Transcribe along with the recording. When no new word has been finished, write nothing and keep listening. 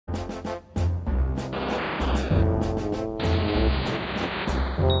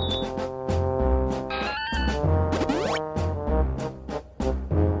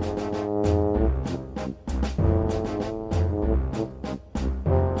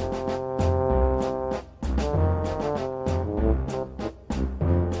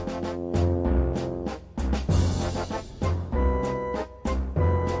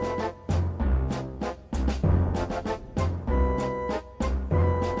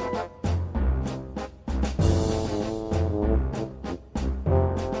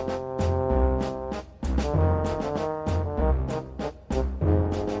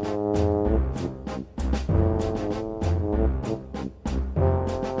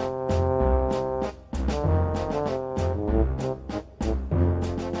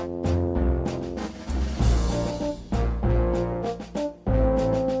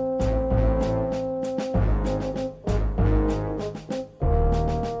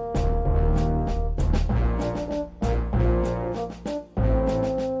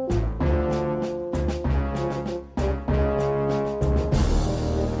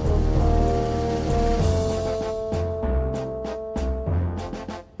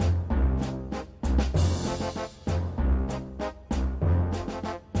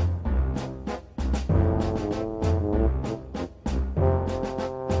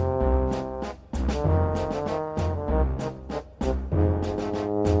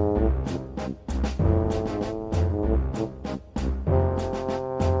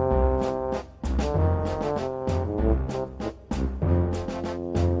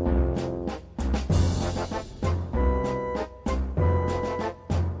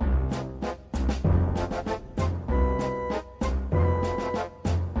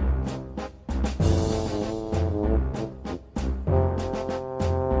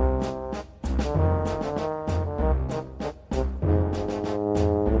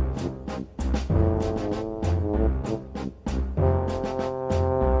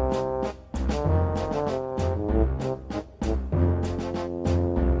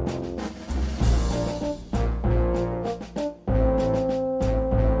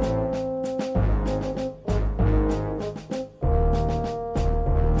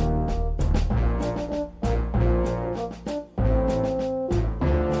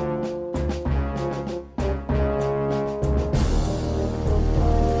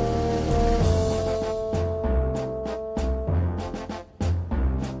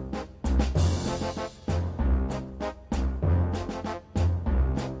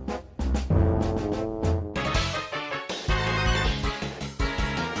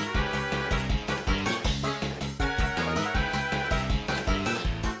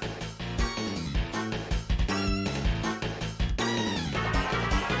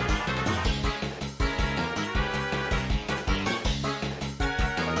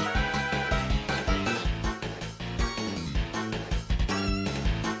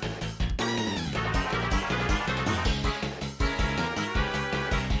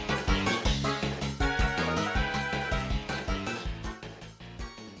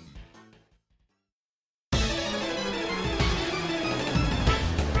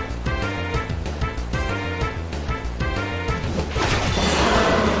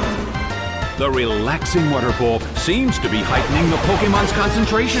The relaxing waterfall seems to be heightening the Pokemon's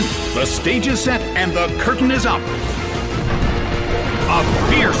concentration. The stage is set and the curtain is up. A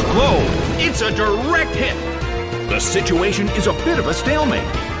fierce blow. It's a direct hit. The situation is a bit of a stalemate.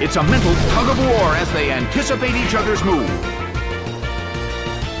 It's a mental tug of war as they anticipate each other's move.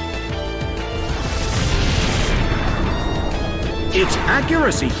 Its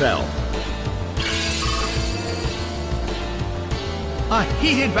accuracy fell. A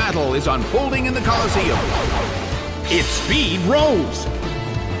heated battle is unfolding in the Colosseum. Its speed rose.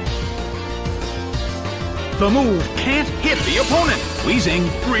 The move can't hit the opponent. Weezing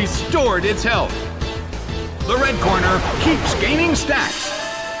restored its health. The red corner keeps gaining stacks.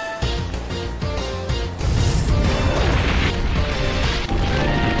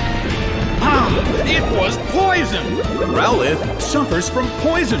 It was poison! Growlithe suffers from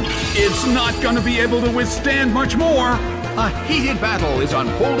poison. It's not going to be able to withstand much more. A heated battle is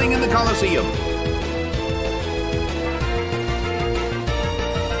unfolding in the Colosseum.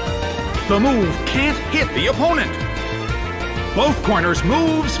 The move can't hit the opponent. Both corners'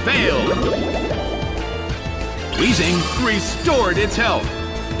 moves failed. Weezing restored its health.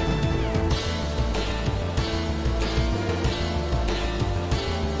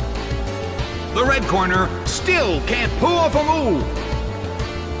 The red corner still can't pull off a move.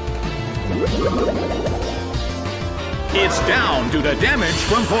 It's down due to damage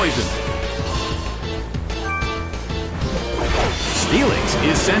from poison. Steelix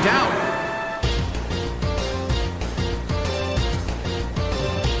is sent out.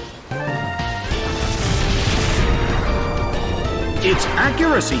 Its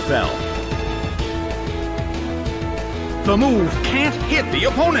accuracy fell. The move can't hit the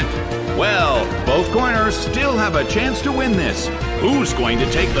opponent. Well, both corners still have a chance to win this. Who's going to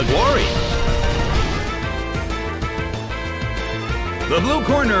take the glory? The blue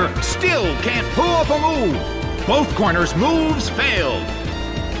corner still can't pull off a move. Both corners' moves failed.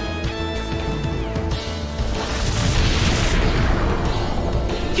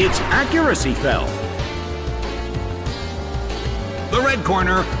 Its accuracy fell. The red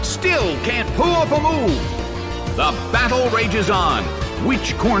corner still can't pull off a move. The battle rages on.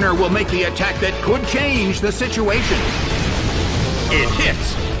 Which corner will make the attack that could change the situation? It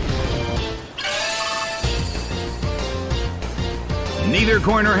hits. Neither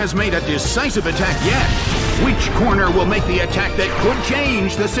corner has made a decisive attack yet. Which corner will make the attack that could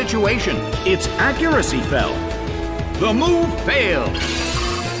change the situation? Its accuracy fell. The move failed.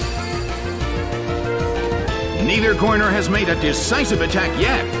 Neither corner has made a decisive attack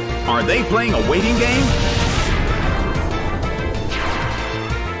yet. Are they playing a waiting game?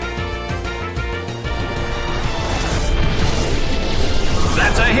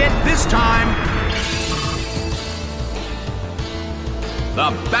 That's a hit this time. The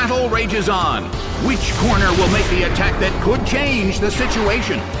battle rages on. Which corner will make the attack that could change the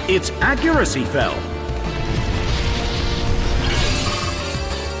situation? Its accuracy fell.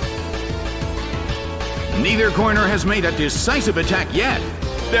 Neither corner has made a decisive attack yet.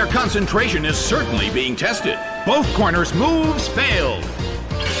 Their concentration is certainly being tested. Both corners' moves failed.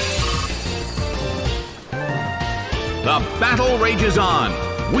 The battle rages on.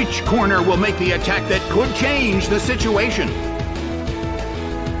 Which corner will make the attack that could change the situation?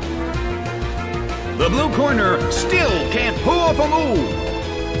 The blue corner still can't pull off a move.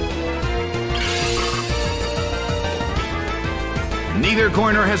 Neither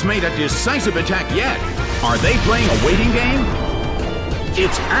corner has made a decisive attack yet. Are they playing a waiting game?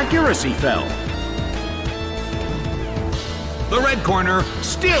 Its accuracy fell. The red corner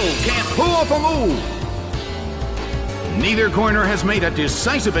still can't pull off a move. Neither corner has made a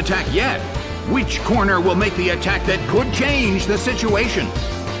decisive attack yet. Which corner will make the attack that could change the situation?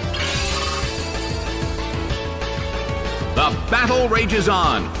 The battle rages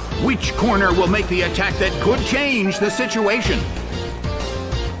on. Which corner will make the attack that could change the situation?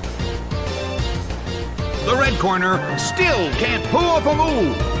 The red corner still can't pull off a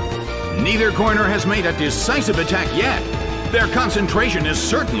move. Neither corner has made a decisive attack yet. Their concentration is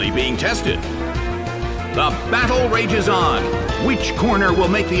certainly being tested. The battle rages on. Which corner will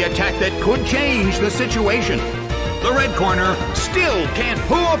make the attack that could change the situation? The red corner still can't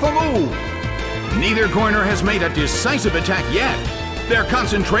pull off a move. Neither corner has made a decisive attack yet. Their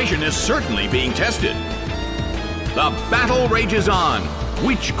concentration is certainly being tested. The battle rages on.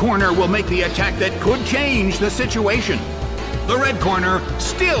 Which corner will make the attack that could change the situation? The red corner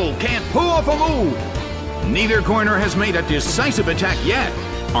still can't pull off a move. Neither corner has made a decisive attack yet.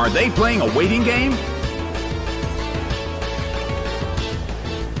 Are they playing a waiting game?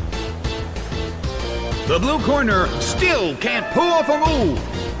 The blue corner still can't pull off a move.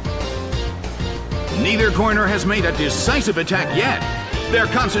 Neither corner has made a decisive attack yet. Their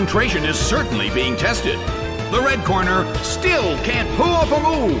concentration is certainly being tested. The red corner still can't pull off a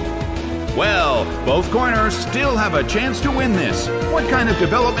move. Well, both corners still have a chance to win this. What kind of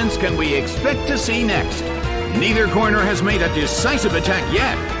developments can we expect to see next? Neither corner has made a decisive attack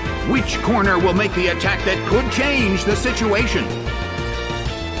yet. Which corner will make the attack that could change the situation?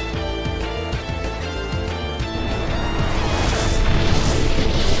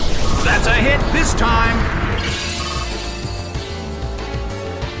 That's a hit this time!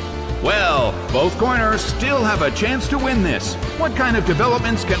 Well, both corners still have a chance to win this. What kind of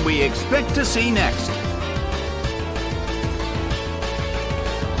developments can we expect to see next?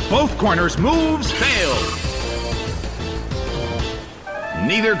 Both corners' moves failed.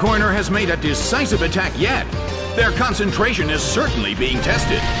 Neither corner has made a decisive attack yet. Their concentration is certainly being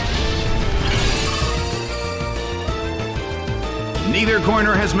tested. Neither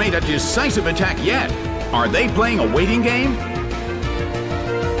corner has made a decisive attack yet. Are they playing a waiting game?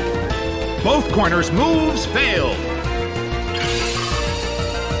 Both corners' moves failed.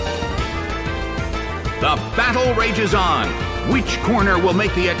 The battle rages on. Which corner will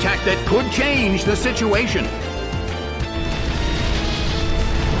make the attack that could change the situation?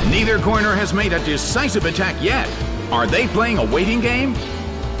 Neither corner has made a decisive attack yet. Are they playing a waiting game?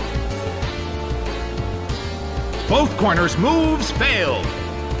 Both corners' moves failed.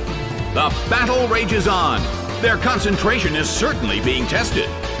 The battle rages on. Their concentration is certainly being tested.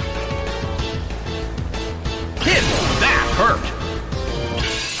 Hit! That hurt!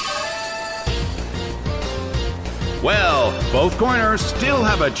 Well, both corners still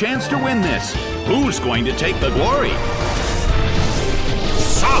have a chance to win this. Who's going to take the glory?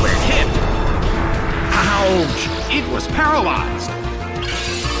 Solid hit! Ouch! It was paralyzed.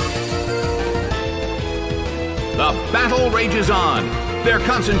 The battle rages on. Their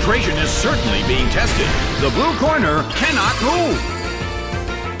concentration is certainly being tested. The blue corner cannot move.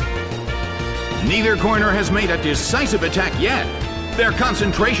 Neither corner has made a decisive attack yet. Their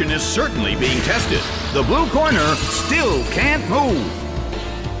concentration is certainly being tested. The blue corner still can't move.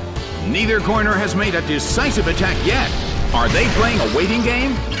 Neither corner has made a decisive attack yet. Are they playing a waiting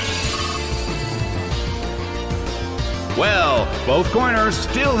game? Well, both corners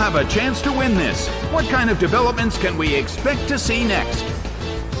still have a chance to win this. What kind of developments can we expect to see next?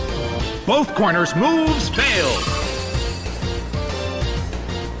 Both corners' moves failed.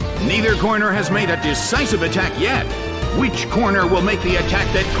 Neither corner has made a decisive attack yet. Which corner will make the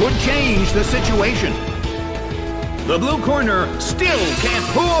attack that could change the situation? The blue corner still can't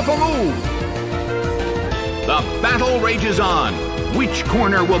pull off a move. The battle rages on. Which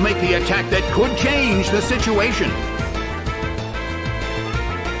corner will make the attack that could change the situation?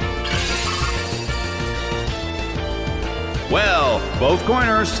 Well, both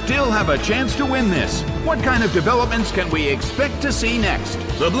corners still have a chance to win this. What kind of developments can we expect to see next?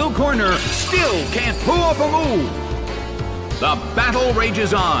 The blue corner still can't pull off a move. The battle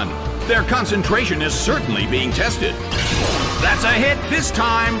rages on. Their concentration is certainly being tested. That's a hit this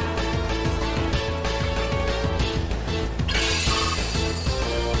time.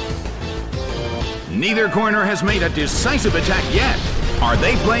 Neither corner has made a decisive attack yet. Are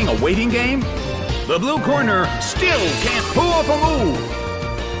they playing a waiting game? The blue corner still can't pull off a move.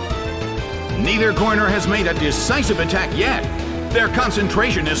 Neither corner has made a decisive attack yet. Their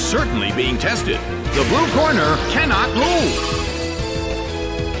concentration is certainly being tested. The blue corner cannot move.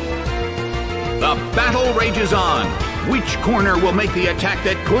 The battle rages on. Which corner will make the attack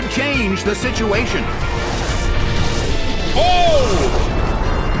that could change the situation? Oh!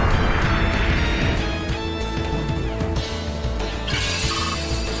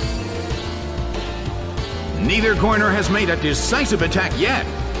 Neither corner has made a decisive attack yet.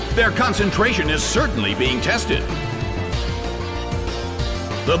 Their concentration is certainly being tested.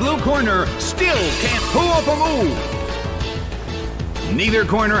 The blue corner still can't pull off a move. Neither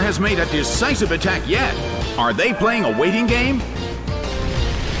corner has made a decisive attack yet. Are they playing a waiting game?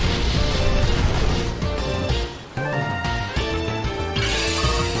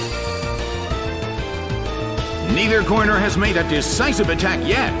 Neither corner has made a decisive attack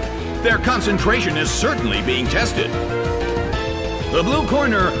yet. Their concentration is certainly being tested. The blue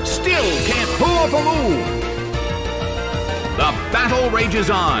corner still can't pull off a move. The battle rages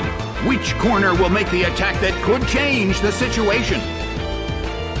on. Which corner will make the attack that could change the situation?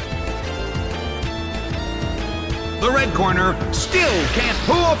 The red corner still can't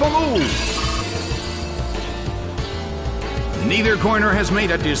pull off a move. Neither corner has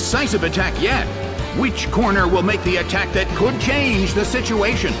made a decisive attack yet. Which corner will make the attack that could change the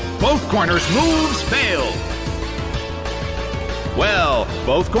situation? Both corners' moves failed. Well,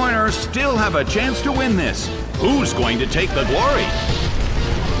 both corners still have a chance to win this. Who's going to take the glory?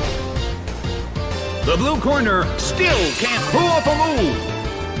 The blue corner still can't pull off a move.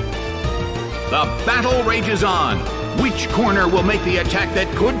 The battle rages on. Which corner will make the attack that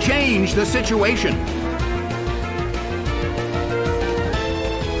could change the situation?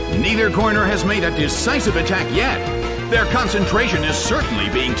 Neither corner has made a decisive attack yet. Their concentration is certainly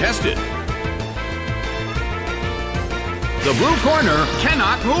being tested. The blue corner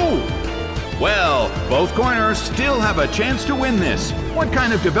cannot move. Well, both corners still have a chance to win this. What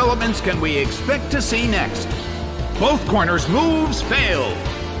kind of developments can we expect to see next? Both corners' moves failed.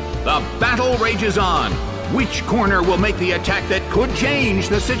 The battle rages on. Which corner will make the attack that could change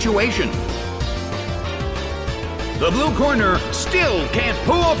the situation? The blue corner still can't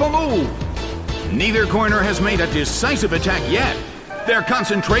pull off a move. Neither corner has made a decisive attack yet. Their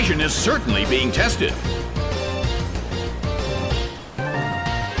concentration is certainly being tested.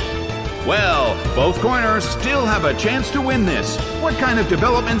 Well, both corners still have a chance to win this. What kind of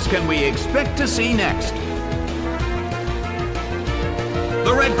developments can we expect to see next?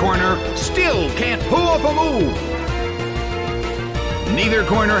 The red corner still can't pull off a move. Neither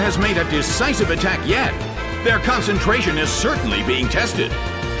corner has made a decisive attack yet. Their concentration is certainly being tested.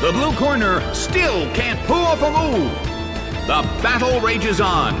 The blue corner still can't pull off a move. The battle rages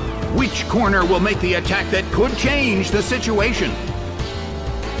on. Which corner will make the attack that could change the situation?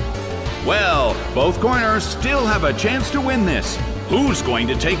 Well, both corners still have a chance to win this. Who's going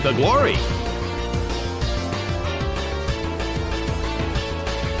to take the glory?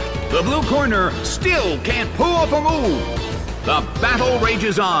 The blue corner still can't pull off a move. The battle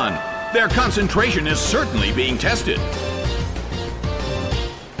rages on. Their concentration is certainly being tested.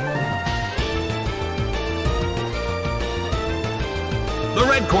 The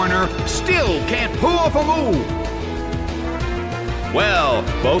red corner still can't pull off a move. Well,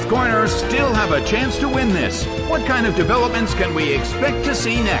 both corners still have a chance to win this. What kind of developments can we expect to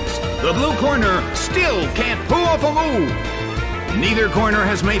see next? The blue corner still can't pull off a move. Neither corner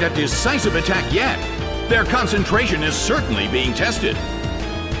has made a decisive attack yet. Their concentration is certainly being tested.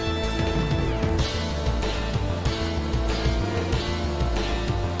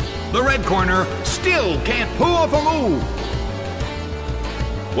 The red corner still can't pull off a move.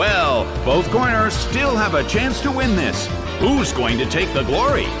 Well, both corners still have a chance to win this. Who's going to take the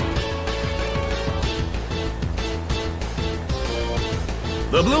glory?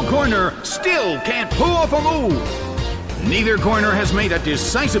 The blue corner still can't pull off a move. Neither corner has made a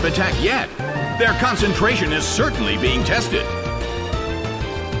decisive attack yet. Their concentration is certainly being tested.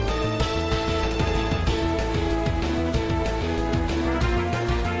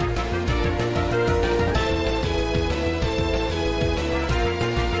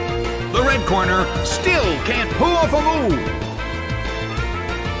 The red corner still can't pull off a move.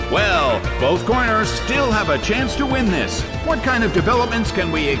 Well, both corners still have a chance to win this. What kind of developments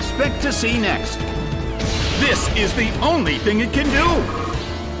can we expect to see next? This is the only thing it can do.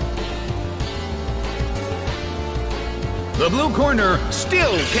 The blue corner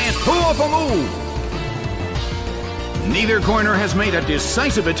still can't pull off a move. Neither corner has made a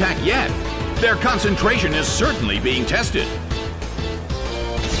decisive attack yet. Their concentration is certainly being tested.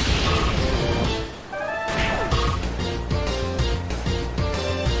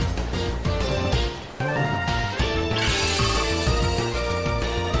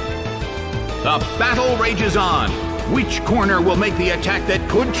 The battle rages on. Which corner will make the attack that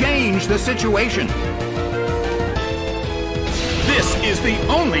could change the situation? This is the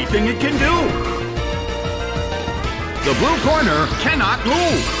only thing it can do. The blue corner cannot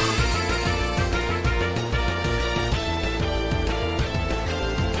move.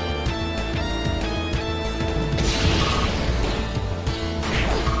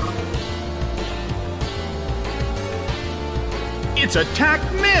 Its attack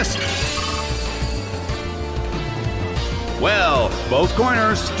missed. Well, both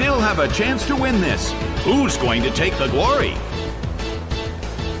corners still have a chance to win this. Who's going to take the glory?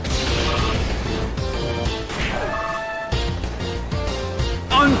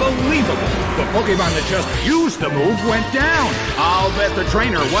 Unbelievable! The Pokémon that just used the move went down. I'll bet the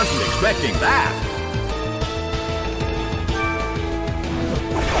trainer wasn't expecting that.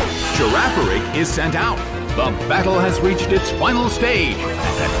 Girafarig is sent out. The battle has reached its final stage.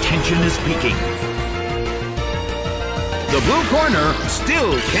 The tension is peaking. The blue corner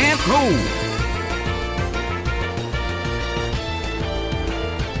still can't move.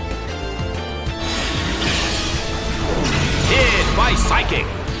 Hit by Psychic.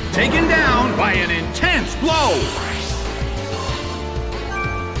 Taken down by an intense blow.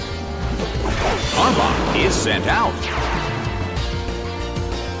 Arbok is sent out.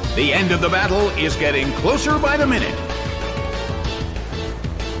 The end of the battle is getting closer by the minute.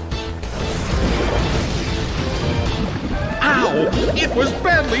 Ow! It was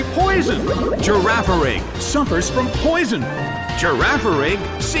badly poisoned! Girafarig suffers from poison. Girafarig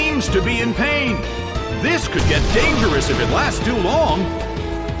seems to be in pain. This could get dangerous if it lasts too long.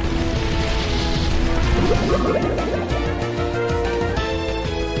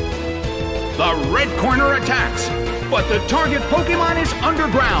 The red corner attacks, but the target Pokémon is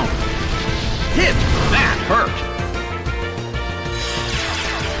underground. Hit! That hurt!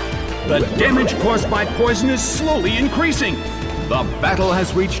 The damage caused by poison is slowly increasing. The battle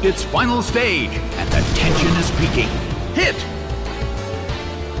has reached its final stage, and the tension is peaking. Hit!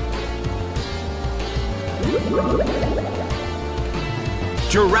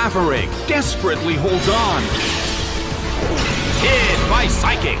 Girafarig desperately holds on. Hit by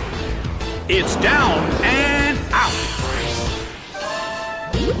Psychic. It's down and out.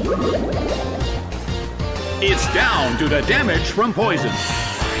 It's down due to damage from poison.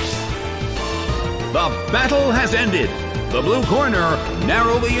 The battle has ended. The blue corner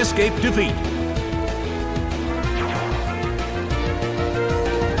narrowly escaped defeat.